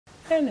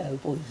Hello,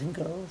 boys and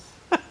girls.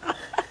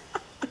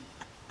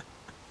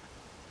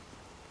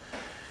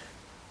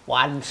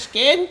 One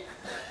skin,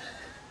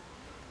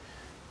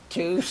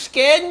 two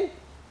skin,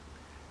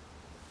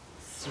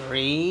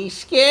 three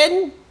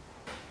skin,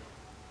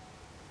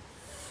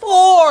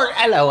 four.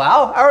 Hello,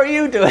 Al. How are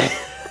you doing?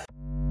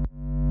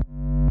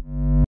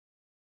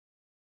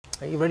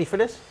 Are you ready for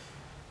this?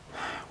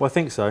 Well, I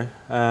think so.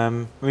 I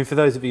mean, for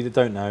those of you that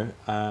don't know,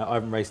 I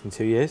haven't raced in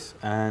 2 years,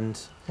 and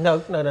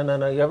No.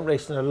 You haven't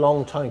raced in a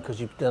long time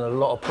because you've done a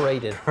lot of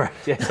parading.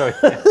 yeah, sorry,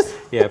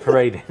 yeah,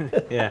 parading,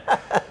 yeah,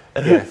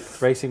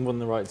 racing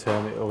wasn't the right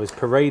term. It was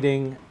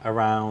parading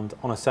around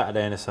on a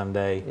Saturday and a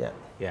Sunday.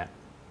 Yeah.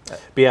 But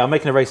yeah, I'm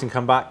making a racing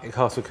comeback at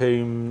Castle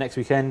Combe next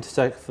weekend,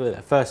 so for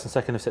the 1st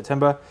and 2nd of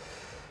September,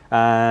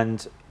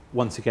 and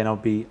once again I'll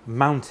be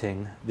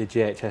mounting the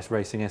JHS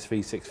Racing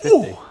SV650.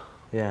 Ooh.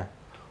 Yeah.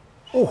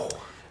 Oh.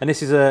 And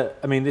this is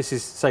this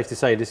is safe to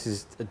say this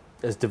is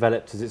as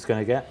developed as it's going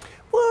to get.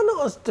 Well,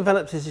 not as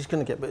developed as it's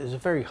going to get, but it's a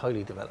very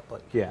highly developed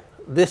bike. Yeah.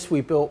 This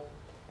we built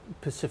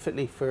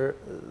specifically for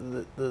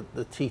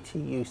the TT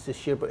use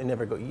this year, but it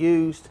never got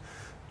used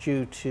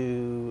due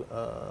to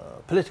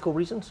political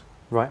reasons.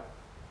 Right.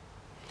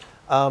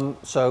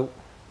 So,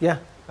 yeah,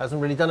 hasn't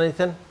really done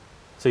anything.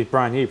 So it's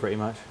brand new pretty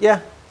much.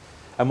 Yeah.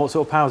 And what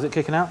sort of power is it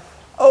kicking out?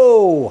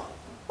 Oh,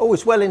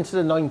 it's well into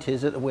the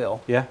 90s at the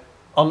wheel. Yeah.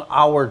 On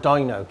our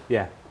dyno.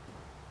 Yeah.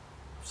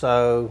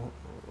 So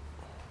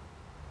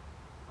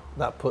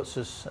that puts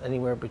us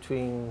anywhere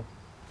between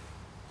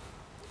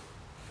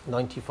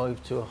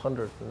 95 to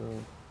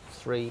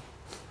 103.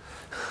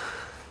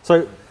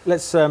 So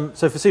let's so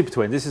for Super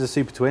Twin, this is a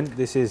Super Twin.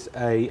 This is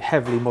a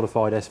heavily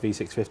modified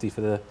SV650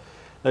 for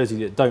those of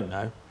you that don't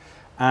know.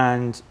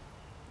 And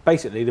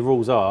basically the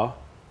rules are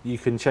you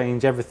can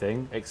change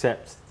everything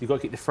except you've got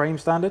to keep the frame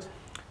standard.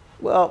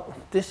 Well,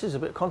 this is a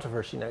bit of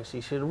controversy now. So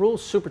the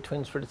rules Super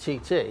Twins for the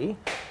TT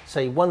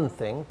say one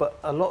thing, but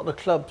a lot of the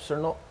clubs are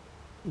not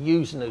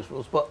using those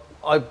rules. But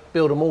I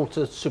build them all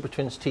to Super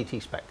Twins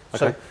TT spec. Okay.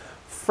 So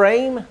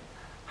frame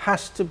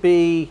has to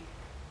be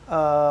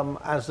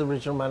as the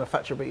original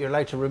manufacturer, but you're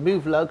allowed to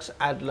remove lugs,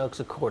 add lugs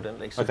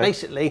accordingly. So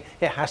basically,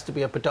 it has to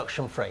be a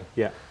production frame.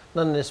 Yeah.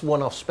 None of this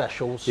one-off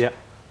specials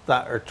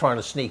that are trying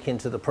to sneak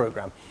into the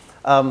program.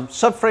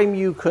 Subframe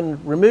you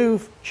can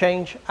remove,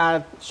 change,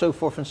 add, so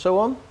forth and so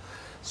on.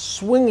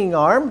 Swinging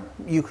arm,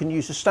 you can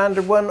use a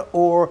standard one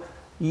or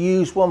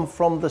use one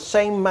from the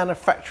same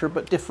manufacturer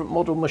but different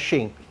model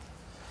machine.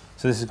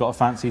 So this has got a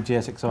fancy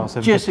GSXR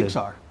 750.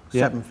 GSXR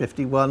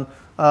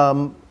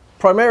 751.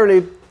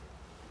 Primarily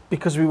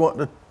because we want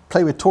to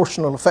play with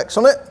torsional effects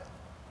on it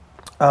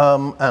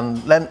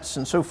and lengths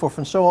and so forth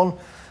and so on.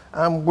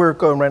 And we're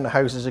going around the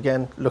houses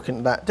again looking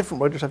at that.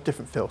 Different riders have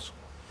different feels.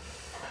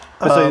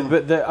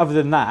 But other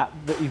than that,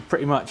 you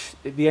pretty much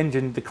the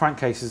engine, the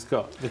crankcase has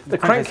got the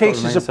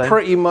crankcases are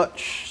pretty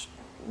much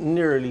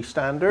nearly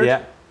standard.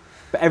 Yeah,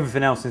 but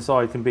everything else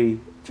inside can be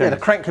changed. Yeah, the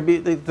crank can be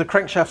the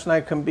crankshafts now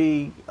can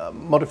be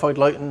modified,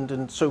 lightened,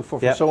 and so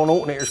forth and so on.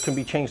 Alternators can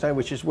be changed now,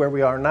 which is where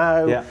we are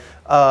now.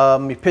 Yeah.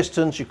 Your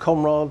pistons, your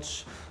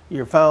comrods,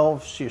 your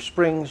valves, your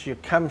springs, your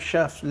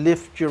camshafts,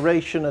 lift,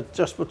 duration,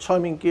 adjustable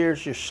timing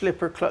gears, your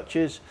slipper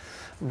clutches,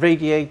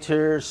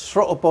 radiators,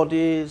 throttle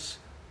bodies.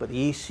 But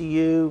the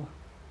ECU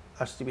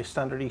has to be a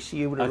standard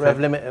ECU with a rev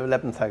limit of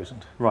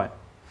 11,000. Right.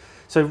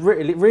 So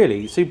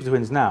really, Super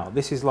Twins now,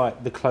 this is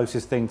like the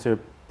closest thing to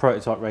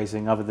prototype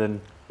racing other than...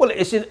 Well,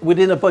 it's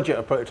within a budget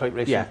of prototype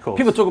racing. Yeah, of course.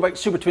 People talk about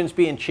Super Twins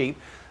being cheap.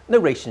 No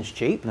racing's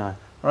cheap. No.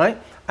 Right?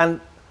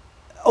 And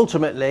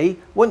ultimately,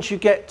 once you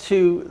get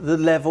to the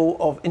level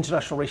of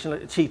international racing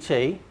like the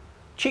TT,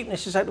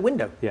 cheapness is out the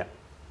window. Yeah.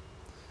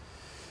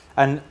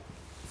 And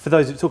for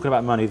those talking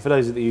about money, for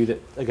those of you that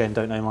again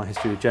don't know my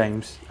history with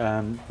James,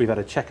 we've had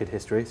a checkered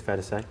history. It's fair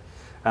to say,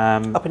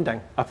 up and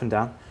down. Up and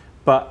down.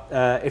 But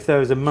if there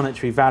was a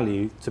monetary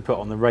value to put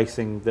on the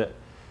racing that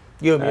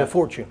you owe me a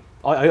fortune.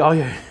 I owe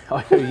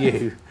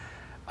you.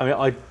 I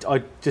mean,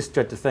 I just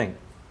dread to think,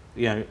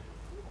 you know,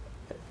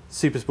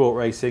 super sport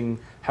racing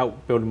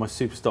helped building my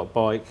super stock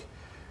bike.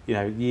 You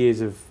know,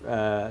 years of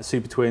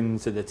Super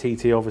Twins and the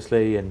TT,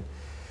 obviously, and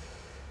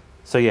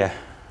so yeah.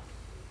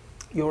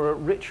 You're a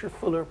richer,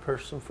 fuller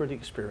person for the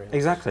experience.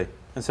 Exactly,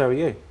 and so are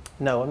you.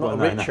 No, I'm not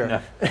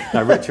richer.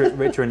 No, richer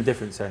in a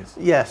different sense.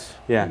 Yes.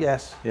 Yeah.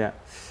 Yes. Yeah.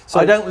 So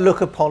I don't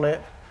look upon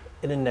it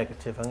in a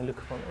negative. I look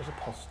upon it as a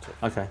positive.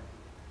 Okay,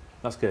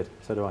 that's good.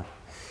 So do I.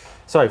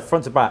 So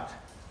front to back,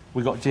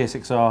 we got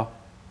GSXR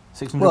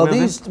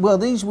 600. Well,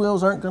 these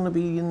wheels aren't going to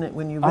be in it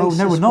when you race. Oh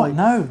no, we're not.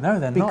 No, they're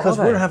not. Because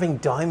we're having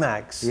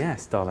Dymags.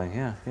 Yes, darling.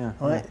 Yeah.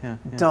 Right. Yeah.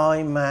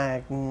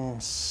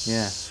 Dymags.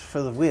 Yeah.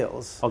 For the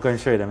wheels. I'll go and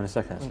show you them in a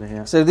second. Actually.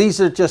 Yeah. So these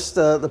are just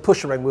the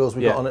push-around wheels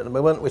we got on at the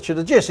moment, which are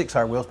the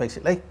GSXR wheels,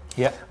 basically.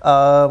 Yeah.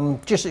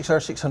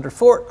 GSXR 600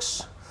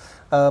 forks,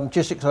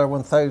 GSXR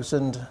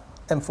 1000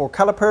 M4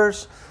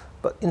 calipers,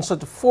 but inside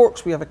the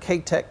forks we have a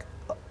K-Tech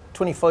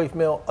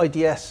 25mm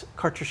IDS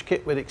cartridge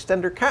kit with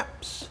extender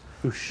caps.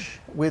 Oosh.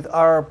 With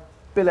our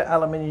billet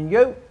aluminium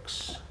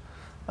yokes,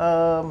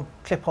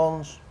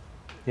 clip-ons,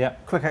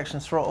 quick action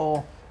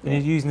throttle, And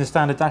you're using the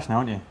standard dash now,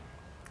 aren't you?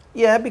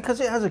 Yeah, because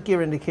it has a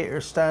gear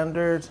indicator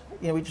standard.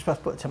 You know, we just have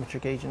to put a temperature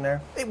gauge in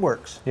there. It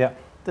works. Yeah.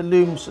 The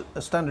loom's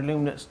a standard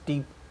loom that's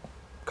deep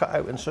cut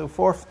out and so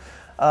forth.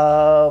 You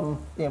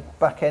know,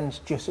 back end's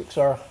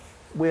JHS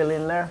wheel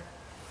in there.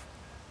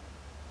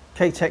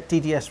 K-Tech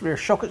DDS rear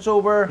shock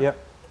absorber. Yep.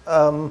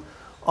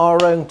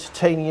 Our own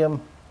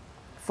titanium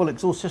full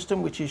exhaust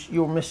system, which is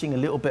you're missing a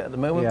little bit at the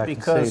moment, yeah,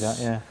 because I can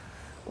see that,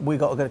 yeah. we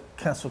got to go to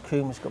Castle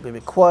Combe. It's got to be a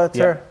bit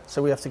quieter,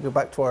 so we have to go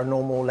back to our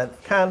normal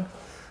length can.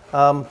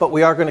 But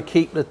we are going to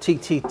keep the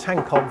TT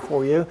tank on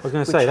for you. I was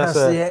going to say that's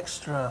the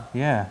extra.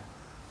 Yeah,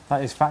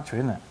 that is factory,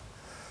 isn't it?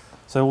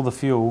 So all the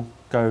fuel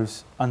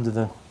goes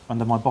under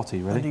my botty,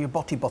 really. Under your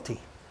botty.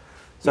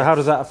 So yes. How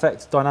does that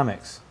affect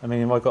dynamics? I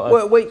mean, have I got?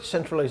 Well, weight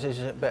centralisation is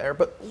a bit better,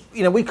 but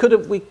you know, we could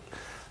have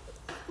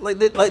like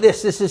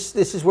this.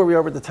 This is where we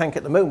are with the tank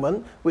at the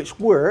moment, which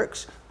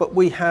works. But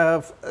we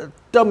have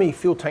dummy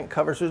fuel tank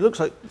covers. So it looks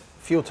like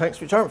fuel tanks,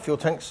 which aren't fuel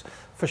tanks,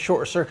 for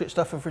shorter circuit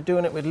stuff. If we're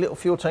doing it with a little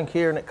fuel tank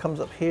here and it comes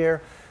up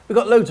here, we've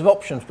got loads of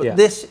options. But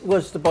this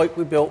was the bike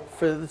we built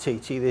for the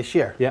TT this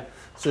year. Yeah.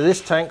 So this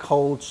tank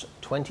holds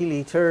 20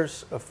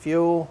 litres of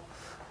fuel.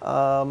 It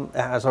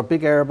has our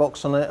big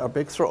airbox on it, our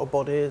big throttle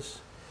bodies.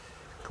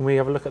 Can we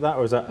have a look at that,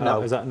 or is that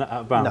no? Is that out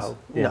of bounds?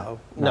 No,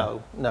 yeah.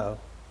 no.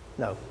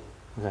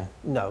 Okay.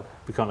 No.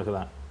 We can't look at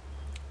that.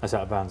 That's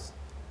out of bounds.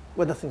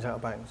 Well, nothing's out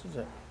of bounds, is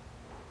it?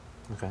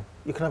 Okay.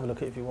 You can have a look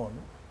at it if you want.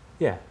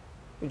 Yeah.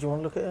 Would you want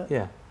to look at it?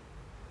 Yeah.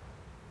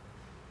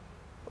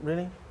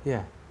 Really?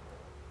 Yeah.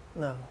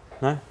 No.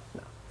 No?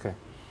 No. Okay.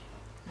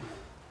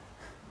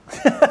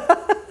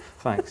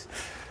 Thanks.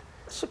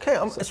 It's okay.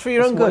 It's for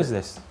your own good. What is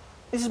this?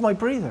 This is my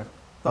breather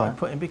that I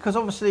put in, because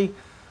obviously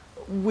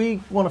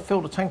we want to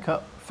fill the tank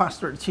up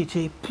faster at the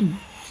TT.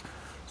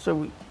 So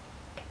we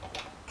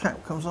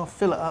cap comes off,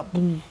 fill it up,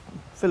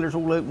 fillers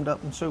all opened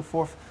up and so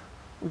forth.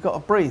 We've got to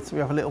breathe. We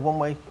have a little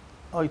one-way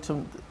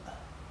item.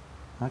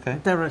 Okay.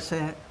 Dare I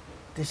say it,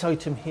 this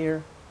item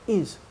here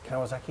is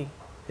Kawasaki.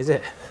 Is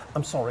it?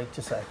 I'm sorry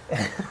to say.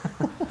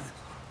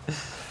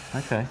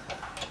 Okay.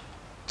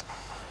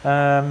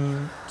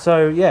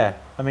 So yeah,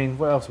 I mean,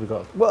 what else have we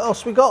got? What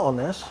else we got on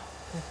this?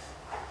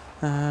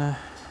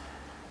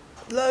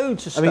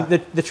 Loads of stuff. I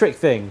mean, the trick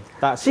thing.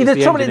 That's see, the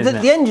trouble is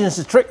the engine's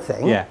the trick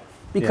thing. Yeah.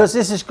 Because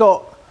this has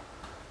got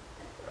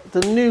the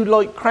new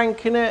light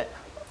crank in it,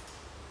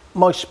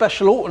 my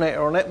special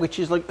alternator on it, which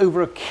is like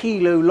over 1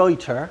 kilo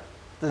lighter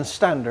than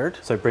standard.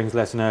 So it brings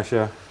less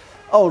inertia.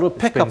 Oh, the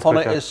pickup on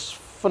it is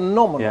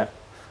phenomenal. Yeah.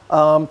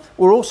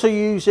 We're also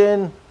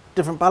using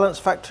different balance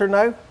factor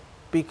now,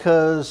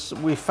 because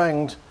we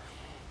found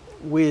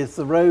with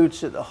the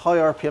roads at the high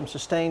RPM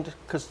sustained,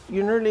 because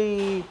you're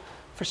nearly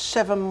for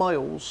 7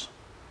 miles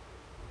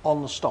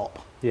on the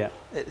stop. Yeah.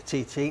 At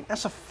the TT,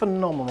 that's a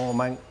phenomenal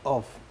amount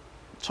of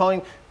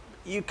time.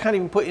 You can't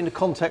even put into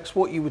context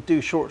what you would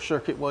do short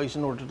circuit wise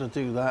in order to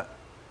do that.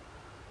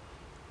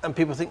 And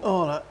people think,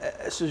 oh,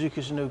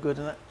 Suzuki's no good,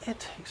 and that it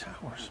takes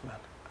hours, man,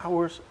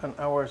 hours and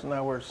hours and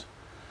hours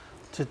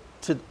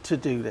to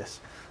do this.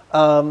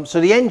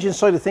 So the engine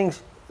side of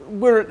things,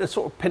 we're at the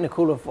sort of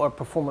pinnacle of our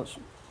performance.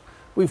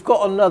 We've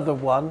got another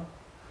one,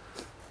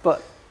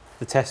 but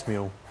the test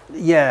mule.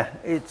 Yeah,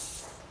 it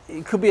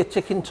could be a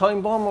ticking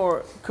time bomb, or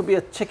it could be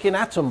a ticking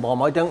atom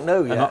bomb. I don't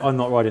know yet. I'm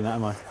not riding that,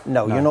 am I?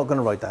 No, you're not going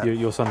to ride that.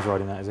 Your son's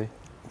riding that, is he?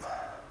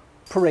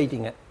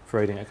 Parading it.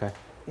 Parading it, okay.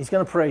 He's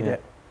going to parade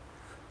it.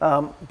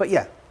 But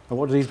yeah. And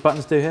what do these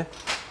buttons do here?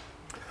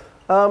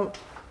 Well,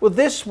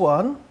 this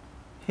one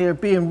here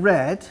being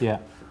red,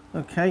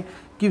 okay,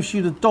 gives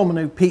you the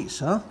Domino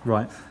pizza.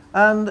 Right.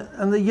 And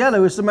the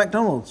yellow is the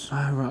McDonald's.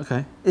 Oh, right,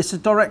 okay. It's a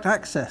direct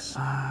access.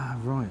 Ah,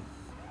 right.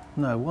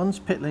 No, one's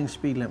pit lane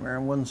speed limiter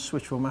and one's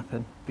switchable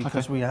mapping,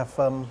 because we have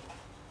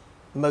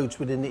modes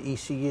within the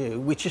ECU,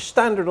 which is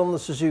standard on the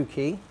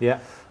Suzuki. Yeah.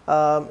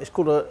 It's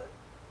called a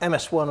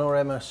MS1 or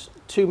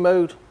MS2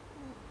 mode,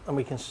 and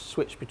we can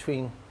switch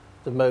between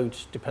the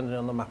modes depending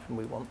on the mapping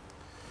we want.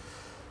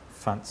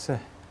 Fancy.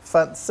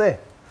 Fancy.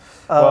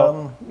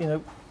 Well, you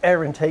know,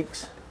 air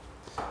intakes.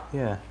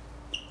 Yeah.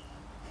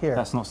 Here.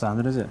 That's not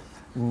standard, is it?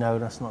 No,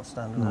 that's not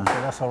standard. No.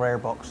 That's our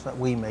airbox that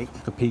we make.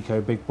 The Pico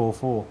Big Bore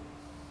 4.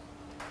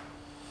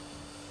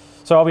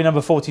 So I'll be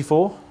number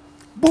 44.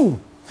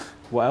 Boom.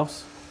 What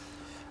else?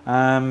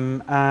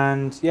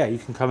 And yeah, you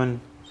can come and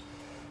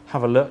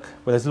have a look.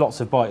 Well, there's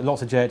lots of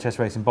JHS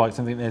racing bikes.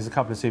 I think there's a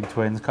couple of Super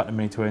Twins, a couple of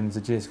Mini Twins,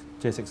 a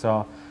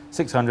GSXR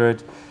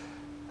 600.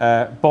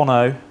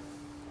 Bono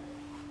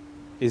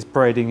is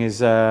parading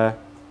his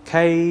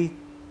K3.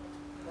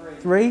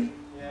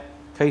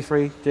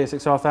 K3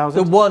 GSXR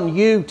 1000. The one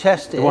you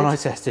tested. The one I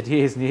tested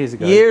years and years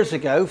ago. Years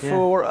ago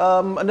for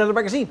another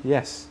magazine.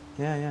 Yes.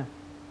 Yeah.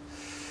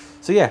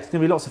 So yeah, it's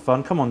going to be lots of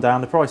fun. Come on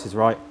down. The price is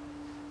right.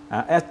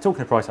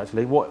 Talking of price,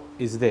 actually, what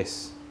is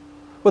this?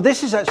 Well,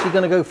 this is actually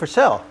going to go for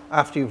sale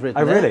after you've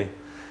ridden it. Oh, really?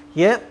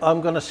 Yep,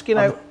 I'm going to skin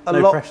out a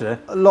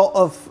lot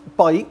of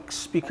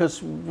bikes,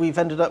 because we've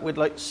ended up with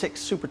like 6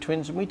 Super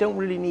Twins, and we don't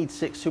really need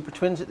 6 Super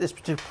Twins at this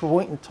particular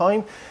point in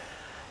time.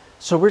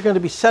 So we're going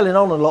to be selling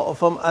on a lot of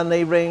them, and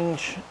they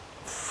range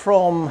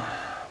from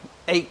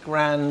 8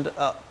 grand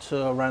up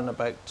to around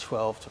about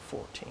 12 to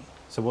 14.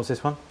 So what's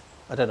this one?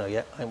 I don't know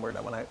yet. I haven't worked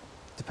that one out.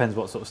 Depends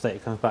what sort of state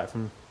it comes back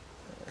from.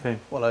 Okay.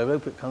 Well, I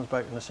hope it comes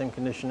back in the same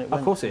condition it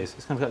went. Of course it is.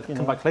 It's going to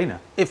come back cleaner.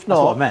 If not,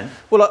 that's what I meant.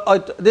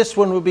 Well, this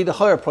one would be the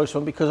higher price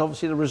one because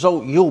obviously the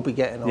result you'll be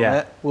getting on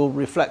it will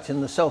reflect in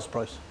the sales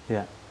price.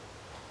 Yeah.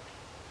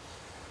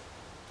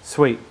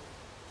 Sweet.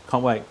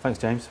 Can't wait. Thanks,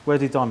 James. Where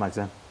do Dymags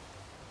then?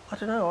 I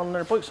don't know, on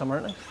their bike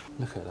somewhere, aren't they?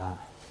 Look at that.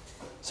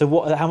 So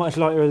what? How much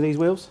lighter are these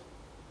wheels?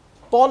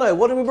 Bono,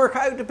 what did we work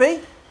out to be?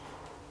 I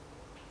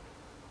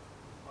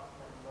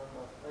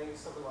think it's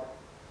something like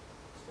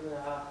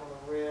 2.5 on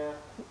the rear.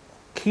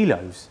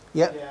 Kilos?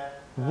 Yep. Yeah.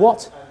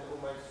 What? And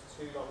almost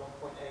 2, like 1.8,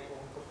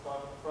 1.5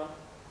 on the front.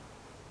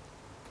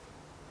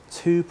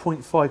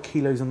 2.5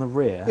 kilos on the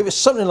rear. It was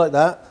something like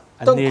that.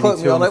 And don't quote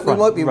me on it, we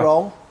might be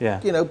wrong.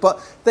 Yeah. You know,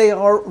 but they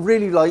are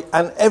really light,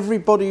 and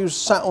everybody who's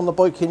sat on the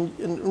bike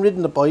and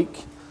ridden the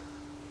bike,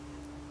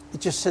 it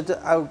just said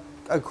that how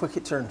quick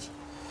it turns.